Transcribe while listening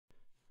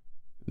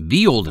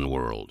The Olden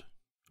World,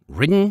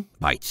 written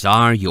by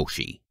Czar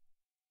Yoshi.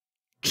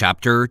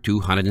 Chapter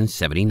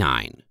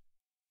 279,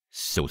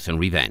 Sosan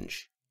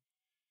Revenge.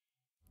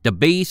 The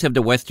base of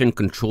the western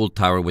control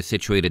tower was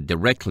situated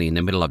directly in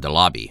the middle of the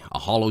lobby, a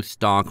hollow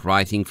stalk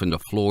rising from the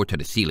floor to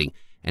the ceiling,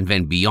 and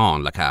then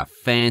beyond like a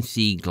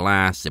fancy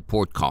glass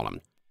support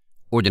column.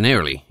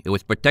 Ordinarily, it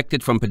was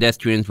protected from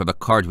pedestrians with a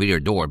card reader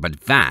door,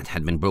 but that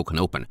had been broken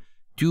open,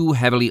 two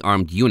heavily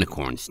armed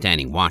unicorns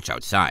standing watch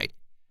outside.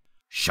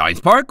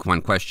 "Shinespark?" one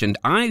questioned,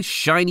 eyes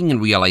shining in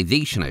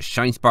realization as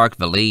Shinespark,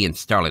 Valet, and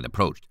Starlight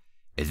approached.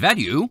 "Is that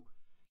you?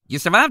 You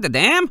survived the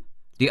dam?"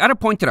 The other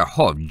pointed her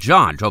hoof,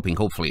 jaw dropping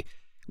hopefully.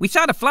 "We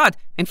saw the flood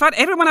and thought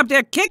everyone up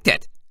there kicked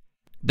it."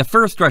 The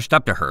first rushed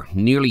up to her,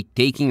 nearly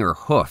taking her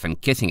hoof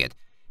and kissing it.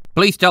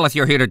 "Please tell us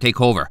you're here to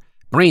take over.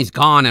 Brain's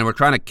gone and we're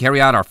trying to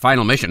carry out our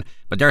final mission,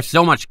 but there's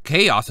so much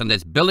chaos in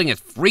this building it's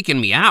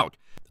freaking me out.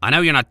 I know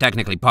you're not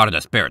technically part of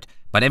the spirit,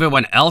 but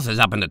everyone else is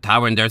up in the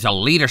tower and there's a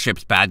leadership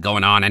spat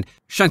going on and..."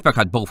 Shinespark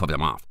cut both of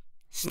them off.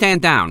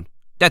 "Stand down.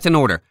 That's an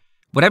order.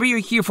 Whatever you're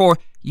here for,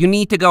 you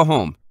need to go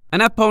home.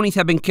 Enough ponies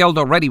have been killed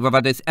already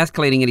without this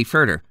escalating any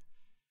further."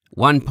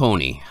 One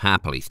pony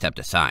happily stepped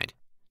aside.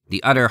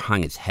 The other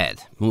hung its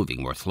head,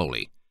 moving more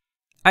slowly.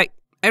 I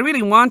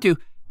really want to,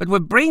 but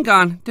with Brain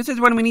gone, this is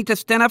when we need to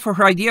stand up for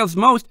her ideals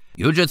most."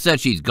 "You just said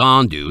she's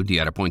gone, dude," the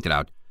other pointed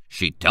out.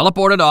 "She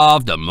teleported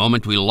off the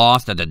moment we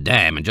lost at the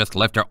dam and just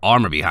left her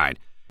armor behind.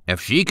 If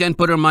she can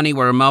put her money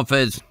where her mouth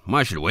is,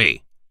 why should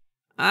we?"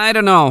 "I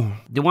don't know."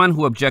 The one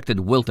who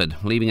objected wilted,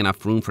 leaving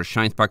enough room for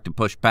Shinespark to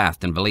push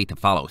past and Valet to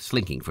follow,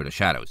 slinking through the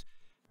shadows.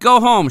 "Go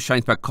home,"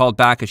 Shinespark called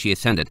back as she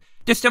ascended.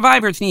 "The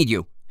survivors need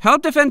you.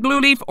 Help defend Blue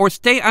Leaf or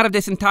stay out of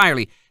this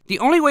entirely. The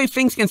only way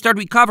things can start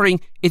recovering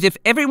is if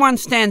everyone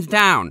stands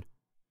down."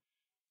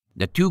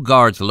 The two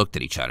guards looked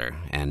at each other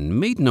and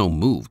made no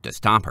move to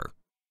stop her.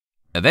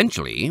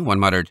 Eventually, one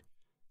muttered,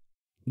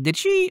 "Did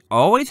she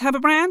always have a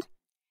brand?"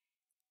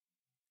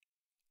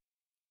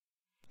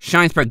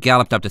 Shinespark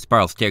galloped up the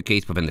spiral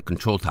staircase within the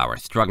control tower,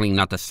 struggling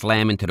not to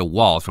slam into the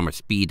wall from her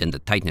speed and the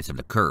tightness of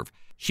the curve.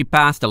 She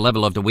passed the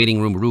level of the waiting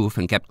room roof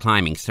and kept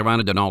climbing,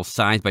 surrounded on all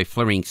sides by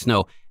flurrying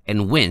snow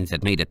and winds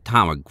that made the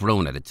tower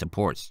groan at its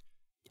supports.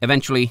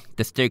 Eventually,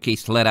 the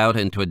staircase led out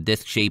into a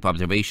disc-shaped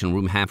observation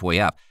room halfway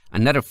up,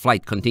 another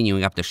flight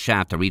continuing up the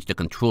shaft to reach the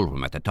control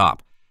room at the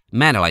top.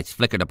 Lights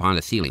flickered upon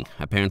the ceiling.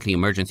 Apparently,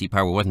 emergency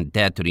power wasn't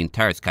dead to the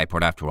entire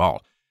skyport after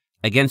all.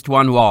 Against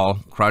one wall,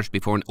 crouched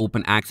before an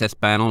open access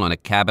panel on a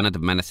cabinet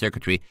of mana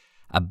circuitry,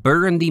 a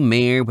burgundy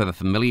mare with a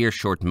familiar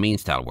short mane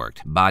style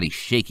worked, body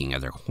shaking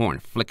as her horn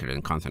flickered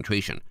in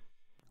concentration.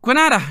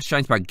 "Granada!"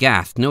 Shinespark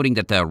gasped, noting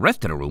that the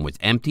rest of the room was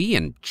empty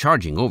and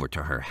charging over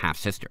to her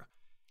half-sister.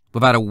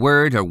 Without a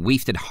word or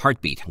wasted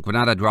heartbeat,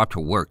 Granada dropped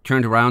her work,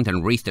 turned around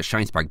and raced to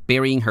Shinespark,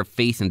 burying her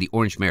face in the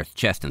orange mare's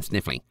chest and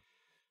sniffling.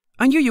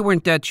 "I knew you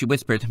weren't dead," she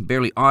whispered,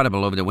 barely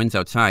audible over the winds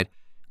outside.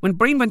 "When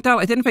Brain went out,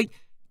 I didn't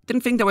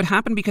think that would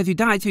happen because you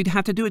died, so you'd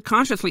have to do it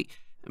consciously,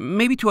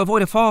 maybe to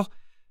avoid a fall."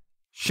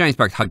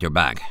 Shinespark hugged her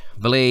back.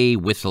 Valet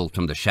whistled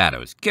from the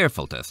shadows,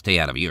 careful to stay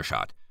out of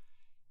earshot.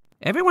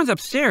 "Everyone's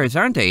upstairs,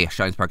 aren't they?"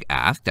 Shinespark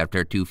asked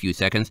after too few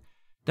seconds.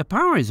 "The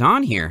power is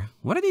on here.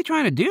 What are they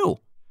trying to do?"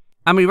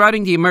 "I'm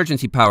rerouting the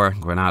emergency power,"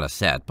 Granada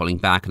said, pulling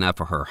back enough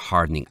for her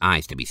hardening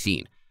eyes to be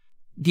seen.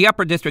 "The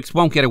upper districts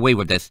won't get away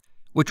with this.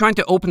 We're trying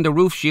to open the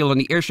roof shield on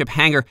the airship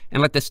hangar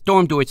and let the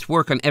storm do its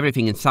work on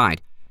everything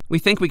inside. We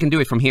think we can do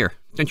it from here.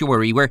 Don't you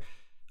worry, we're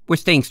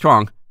staying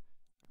strong."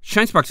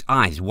 Shinespark's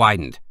eyes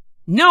widened.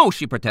 "No,"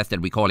 she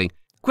protested, recoiling.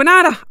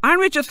 "Granada,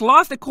 Ironridge just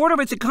lost a quarter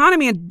of its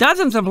economy and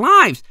dozens of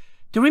lives.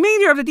 The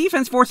remainder of the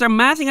defense force are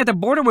massing at the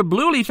border with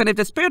Blue Leaf, and if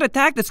the spirit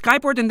attack the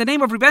skyport in the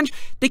name of revenge,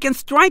 they can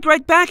strike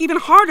right back even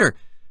harder.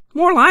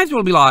 More lives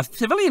will be lost,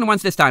 civilian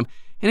ones this time.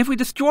 And if we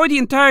destroy the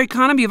entire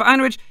economy of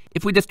Ironridge,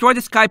 if we destroy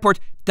the skyport,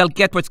 they'll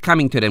get what's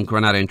coming to them,"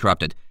 Granada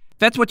interrupted.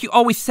 "That's what you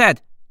always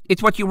said.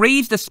 It's what you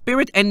raised the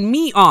spirit and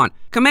me on.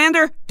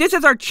 Commander, this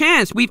is our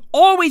chance. We've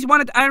always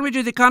wanted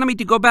Ironridge's economy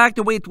to go back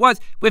the way it was,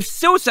 with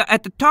Sosa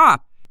at the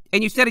top.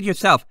 And you said it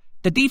yourself,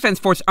 the defense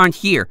force aren't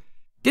here.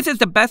 This is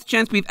the best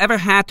chance we've ever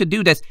had to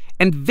do this,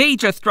 and they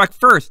just struck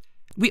first.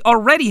 We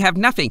already have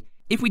nothing.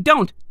 If we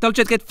don't, they'll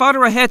just get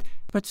farther ahead."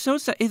 "But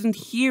Sosa isn't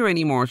here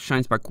anymore,"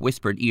 Shinespark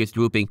whispered, ears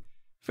drooping.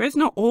 "There's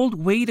no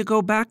old way to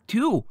go back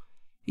to.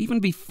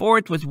 Even before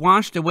it was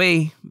washed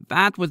away,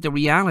 that was the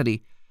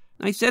reality.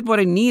 I said what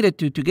I needed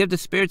to give the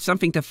spirit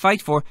something to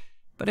fight for,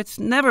 but it's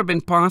never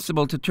been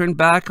possible to turn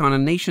back on a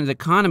nation's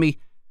economy."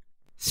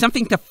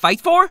 "Something to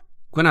fight for?"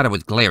 Granada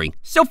was glaring.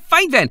 "So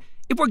fight then!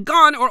 If we're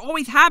gone, or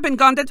always have been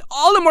gone, that's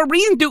all the more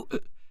reason to..."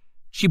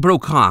 She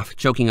broke off,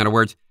 choking on her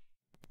words.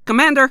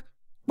 "Commander,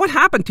 what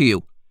happened to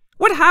you?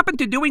 What happened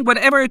to doing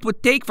whatever it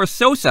would take for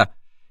Sosa?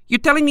 You're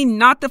telling me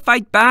not to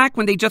fight back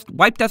when they just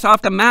wiped us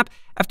off the map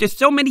after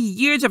so many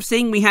years of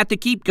saying we had to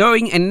keep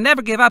going and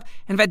never give up,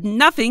 and that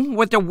nothing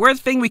was the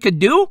worst thing we could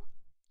do?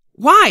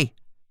 Why?"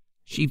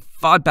 She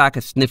fought back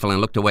a sniffle and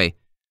looked away.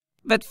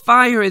 "That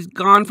fire is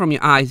gone from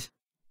your eyes.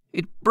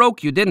 It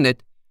broke you, didn't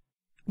it?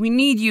 We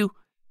need you.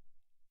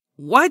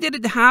 Why did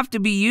it have to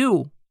be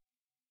you?"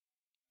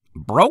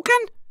 Broken?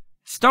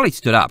 Starlight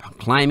stood up,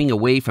 climbing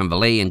away from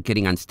Valet and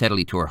getting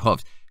unsteadily to her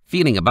hoofs,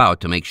 feeling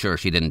about to make sure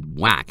she didn't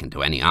whack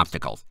into any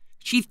obstacles.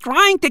 She's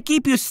trying to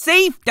keep you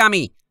safe,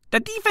 dummy. The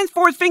defense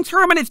force thinks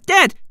Herman is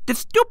dead. The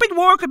stupid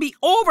war could be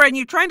over and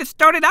you're trying to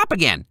start it up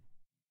again.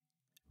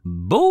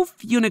 Both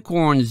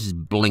unicorns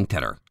blinked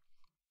at her.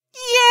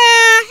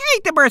 Yeah,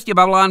 hate to burst your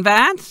bubble on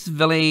that.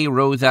 Valet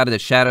rose out of the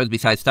shadows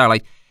beside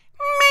Starlight.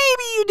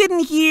 Maybe you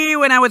didn't hear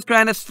when I was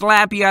trying to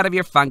slap you out of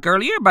your funk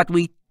earlier, but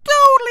we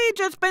totally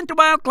just spent a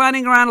while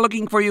climbing around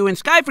looking for you in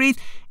Skyfreeze,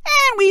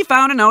 and we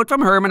found a note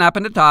from Herman up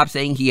in the top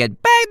saying he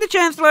had bagged the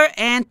Chancellor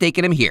and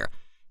taken him here.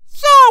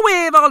 So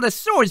with all the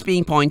swords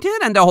being pointed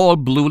and the whole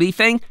Bluely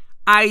thing,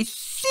 I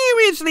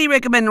seriously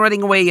recommend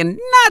running away and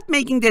not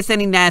making this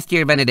any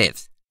nastier than it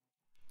is.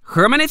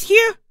 Herman is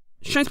here?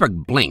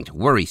 Scheinsberg blinked,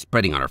 worry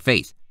spreading on her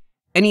face.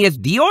 And he has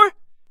Dior?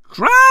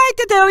 Tried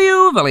to tell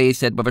you, Valet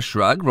said with a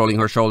shrug, rolling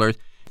her shoulders.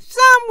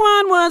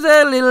 Someone was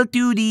a little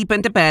too deep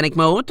into panic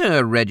mode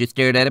to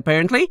register that,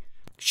 apparently.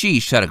 She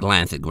shot a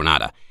glance at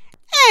Granada.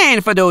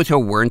 And for those who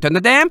weren't on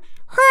the dam,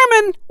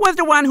 Herman was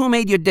the one who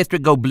made your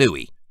district go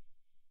bluey.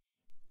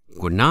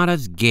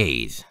 Granada's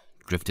gaze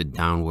drifted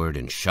downward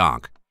in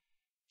shock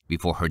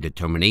before her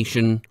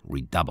determination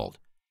redoubled.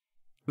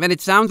 Then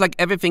it sounds like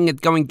everything is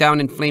going down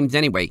in flames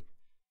anyway.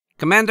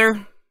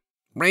 Commander,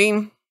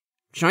 Rain,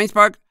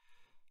 Scheinspark.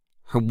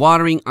 Her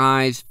watering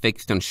eyes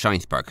fixed on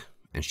Scheinspark,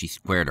 and she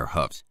squared her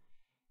hoofs.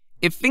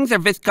 If things are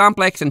this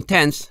complex and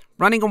tense,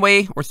 running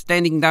away or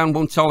standing down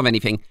won't solve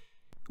anything.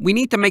 We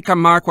need to make our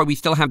mark while we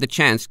still have the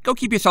chance. Go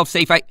keep yourself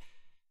safe. I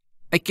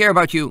care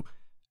about you.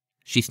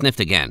 She sniffed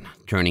again,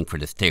 turning for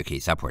the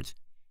staircase upwards.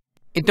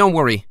 And don't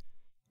worry.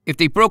 If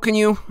they've broken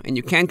you and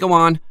you can't go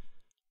on,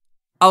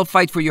 I'll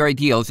fight for your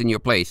ideals in your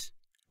place.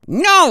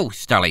 No!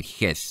 Starlight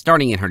hissed,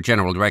 starting in her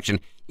general direction.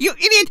 You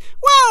idiot!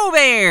 Whoa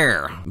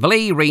there!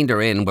 Valet reined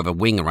her in with a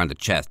wing around the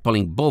chest,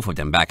 pulling both of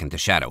them back into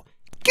shadow.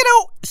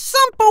 Kiddo,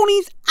 some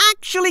ponies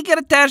actually get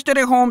attached to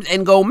their homes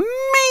and go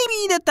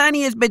maybe the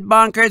tiniest bit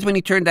bonkers when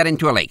you turn that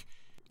into a lake.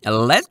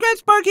 Let's grab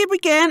Sparky if we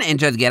can and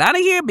just get out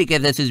of here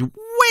because this is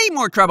way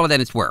more trouble than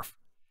it's worth.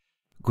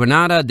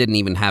 Granada didn't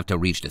even have to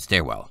reach the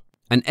stairwell.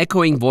 An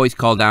echoing voice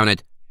called down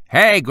it,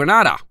 Hey,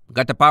 Granada,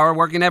 got the power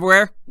working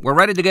everywhere? We're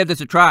ready to give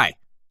this a try.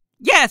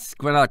 Yes,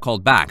 Granada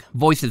called back,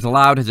 voice as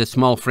loud as a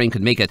small frame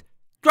could make it.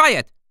 Try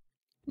it.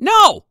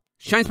 No!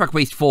 Scheinspark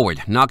raced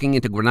forward, knocking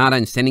into Granada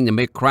and sending the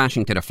mare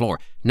crashing to the floor,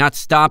 not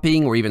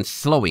stopping or even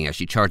slowing as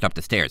she charged up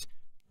the stairs.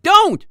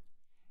 Don't!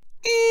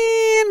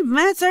 And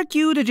that's our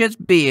cue to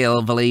just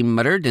bail, Valet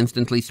muttered,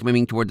 instantly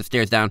swimming toward the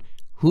stairs down.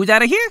 Who's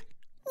out of here?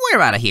 We're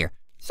out of here.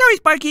 Sorry,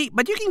 Sparky,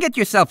 but you can get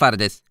yourself out of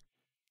this.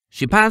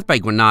 She passed by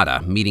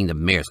Granada, meeting the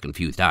mare's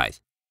confused eyes.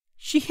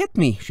 She hit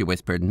me, she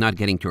whispered, not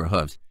getting to her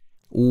hooves.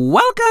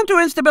 Welcome to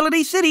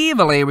Instability City,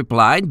 Valet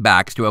replied,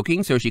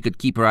 backstroking so she could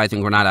keep her eyes on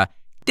Granada.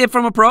 Tip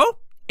from a pro?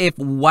 If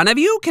one of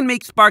you can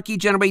make Sparky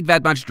generate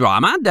that much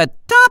drama, the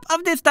top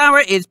of this tower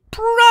is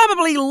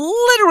probably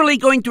literally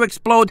going to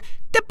explode,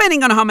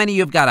 depending on how many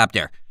you've got up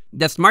there.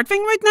 The smart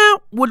thing right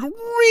now would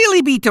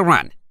really be to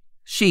run.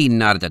 She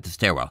nodded at the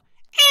stairwell.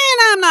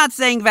 And I'm not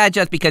saying that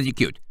just because you're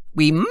cute.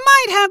 We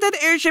might have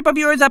that airship of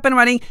yours up and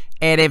running,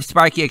 and if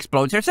Sparky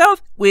explodes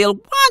herself, we'll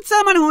want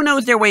someone who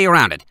knows their way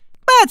around it.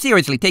 But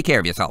seriously, take care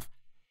of yourself.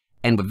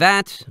 And with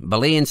that,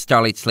 Valet and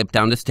Starlight slipped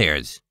down the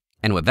stairs.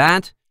 And with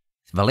that,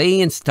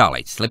 Valet and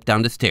Starlight slipped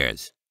down the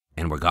stairs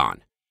and were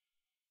gone.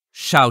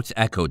 Shouts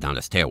echoed down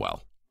the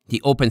stairwell.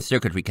 The open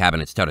circuitry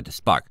cabinet started to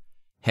spark.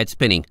 Head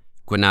spinning,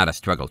 Granada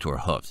struggled to her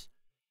hooves.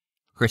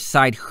 Her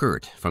side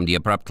hurt from the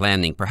abrupt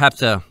landing,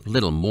 perhaps a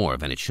little more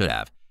than it should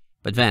have.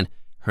 But then,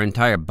 her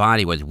entire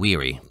body was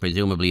weary,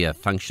 presumably a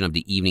function of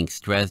the evening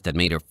stress that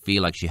made her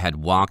feel like she had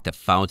walked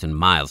 1,000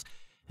 miles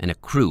and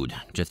accrued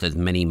just as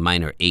many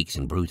minor aches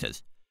and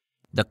bruises.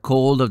 The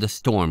cold of the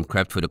storm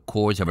crept through the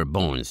cores of her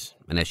bones,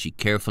 and as she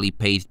carefully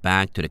paced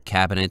back to the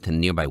cabinet and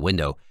nearby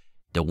window,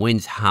 the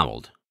winds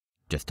howled,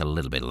 just a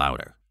little bit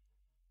louder.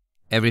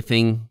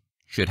 Everything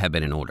should have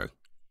been in order.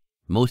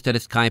 Most of the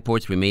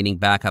skyport's remaining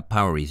backup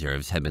power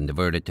reserves had been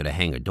diverted to the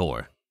hangar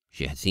door.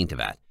 She had seen to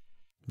that.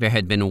 There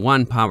had been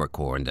one power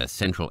core in the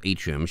central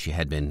atrium she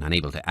had been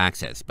unable to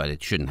access, but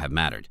it shouldn't have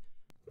mattered.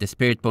 The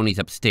spirit ponies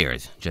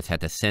upstairs just had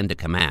to send a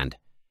command.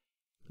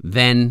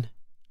 Then,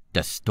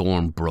 the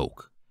storm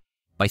broke.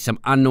 By some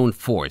unknown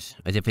force,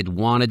 as if it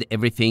wanted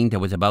everything that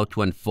was about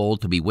to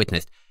unfold to be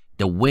witnessed,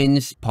 the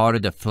winds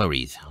parted the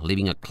flurries,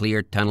 leaving a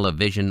clear tunnel of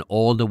vision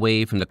all the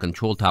way from the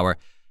control tower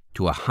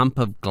to a hump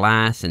of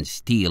glass and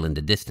steel in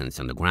the distance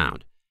on the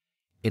ground.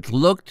 It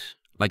looked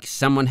like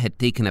someone had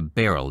taken a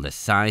barrel the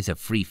size of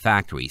 3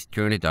 factories,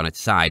 turned it on its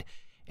side,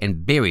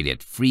 and buried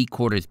it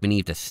 3/4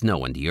 beneath the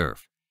snow and the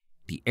earth.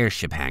 The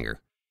airship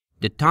hangar.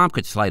 The top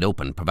could slide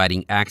open,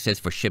 providing access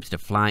for ships to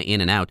fly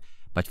in and out,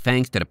 but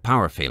thanks to the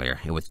power failure,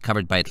 it was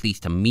covered by at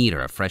least 1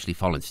 meter of freshly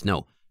fallen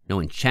snow, no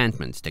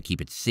enchantments to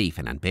keep it safe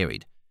and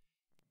unburied.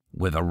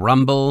 With a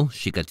rumble,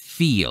 she could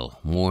feel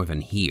more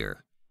than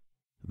hear.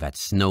 That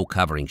snow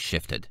covering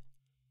shifted.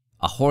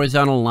 A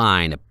horizontal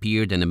line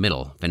appeared in the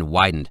middle, then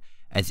widened,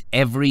 as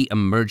every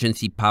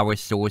emergency power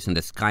source in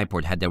the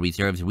skyport had their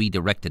reserves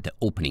redirected to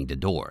opening the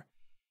door.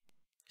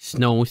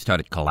 Snow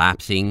started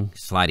collapsing,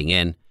 sliding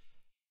in,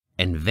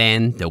 and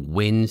then the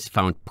winds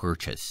found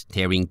purchase,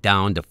 tearing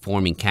down the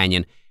forming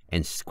canyon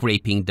and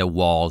scraping the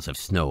walls of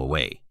snow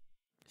away.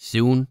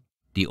 Soon,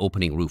 the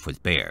opening roof was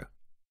bare.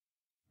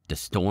 The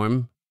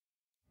storm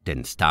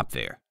didn't stop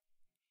there.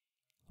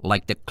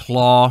 Like the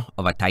claw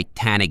of a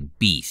titanic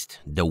beast,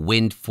 the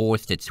wind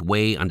forced its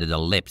way under the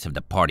lips of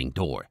the parting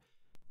door.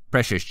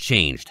 Pressures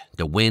changed,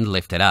 the wind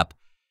lifted up,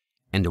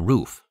 and the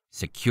roof,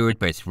 secured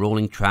by its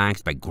rolling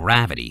tracks by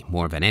gravity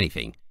more than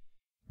anything,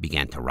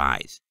 began to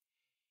rise.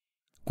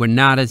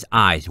 Granada's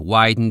eyes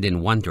widened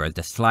in wonder as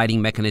the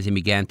sliding mechanism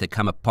began to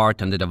come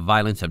apart under the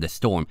violence of the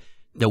storm,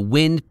 the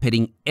wind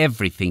pitting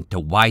everything to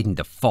widen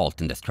the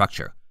fault in the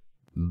structure.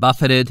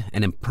 Buffeted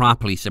and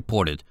improperly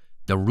supported,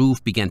 the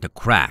roof began to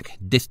crack,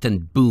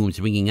 distant booms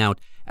ringing out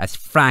as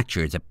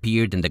fractures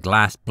appeared in the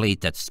glass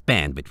plate that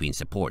spanned between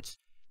supports.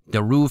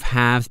 The roof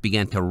halves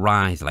began to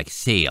rise like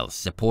sails,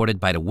 supported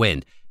by the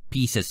wind,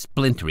 pieces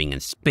splintering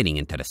and spinning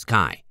into the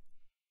sky.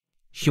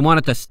 She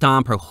wanted to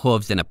stomp her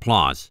hooves in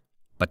applause,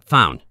 but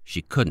found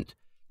she couldn't.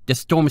 The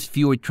storm's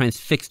fury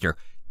transfixed her,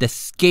 the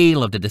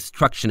scale of the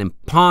destruction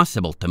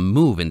impossible to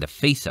move in the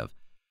face of.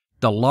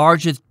 The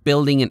largest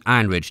building in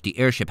Ironridge, the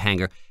airship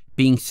hangar,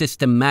 being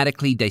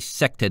systematically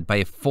dissected by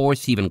a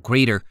force even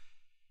greater,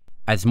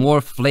 as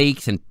more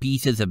flakes and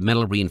pieces of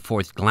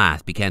metal-reinforced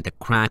glass began to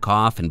crack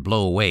off and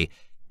blow away,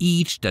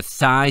 each the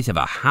size of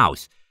a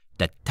house.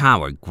 The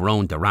tower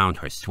groaned around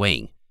her,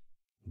 swaying.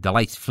 The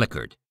lights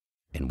flickered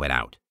and went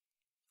out.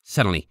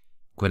 Suddenly,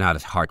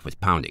 Granada's heart was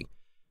pounding.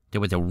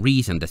 There was a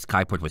reason the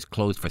skyport was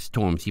closed for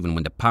storms even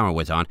when the power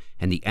was on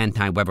and the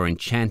anti-weather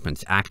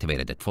enchantments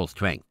activated at full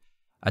strength.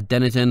 A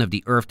denizen of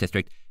the Earth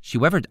District, she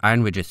weathered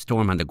Ironridge's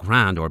storm on the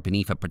ground or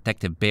beneath a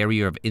protective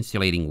barrier of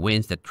insulating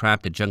winds that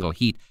trapped the jungle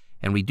heat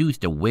and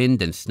reduced the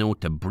wind and snow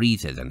to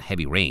breezes and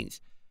heavy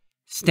rains.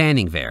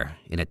 Standing there,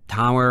 in a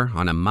tower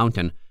on a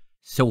mountain,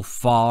 so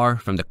far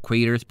from the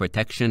crater's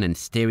protection and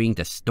staring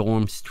the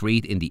storm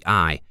straight in the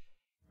eye,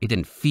 it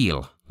didn't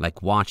feel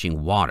like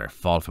watching water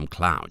fall from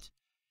clouds.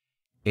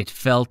 It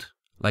felt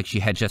like she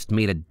had just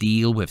made a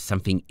deal with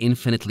something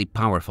infinitely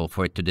powerful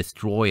for it to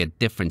destroy a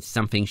different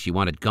something she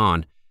wanted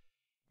gone,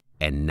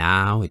 and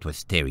now it was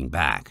staring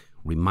back,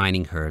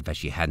 reminding her that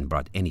she hadn't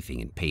brought anything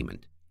in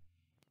payment.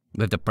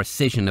 With the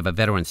precision of a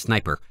veteran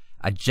sniper,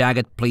 a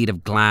jagged plate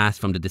of glass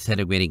from the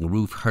disintegrating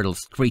roof hurtled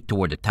straight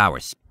toward the tower,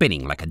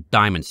 spinning like a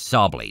diamond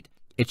saw blade.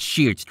 It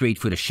sheared straight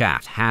through the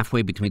shaft,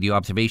 halfway between the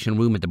observation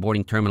room and the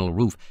boarding terminal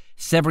roof,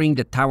 severing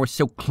the tower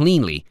so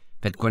cleanly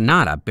that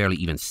Granada barely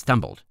even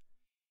stumbled.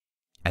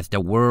 As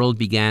the world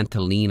began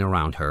to lean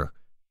around her,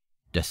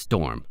 the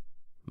storm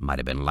might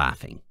have been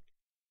laughing.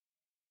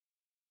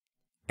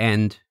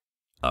 End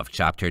of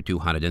chapter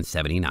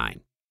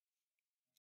 279.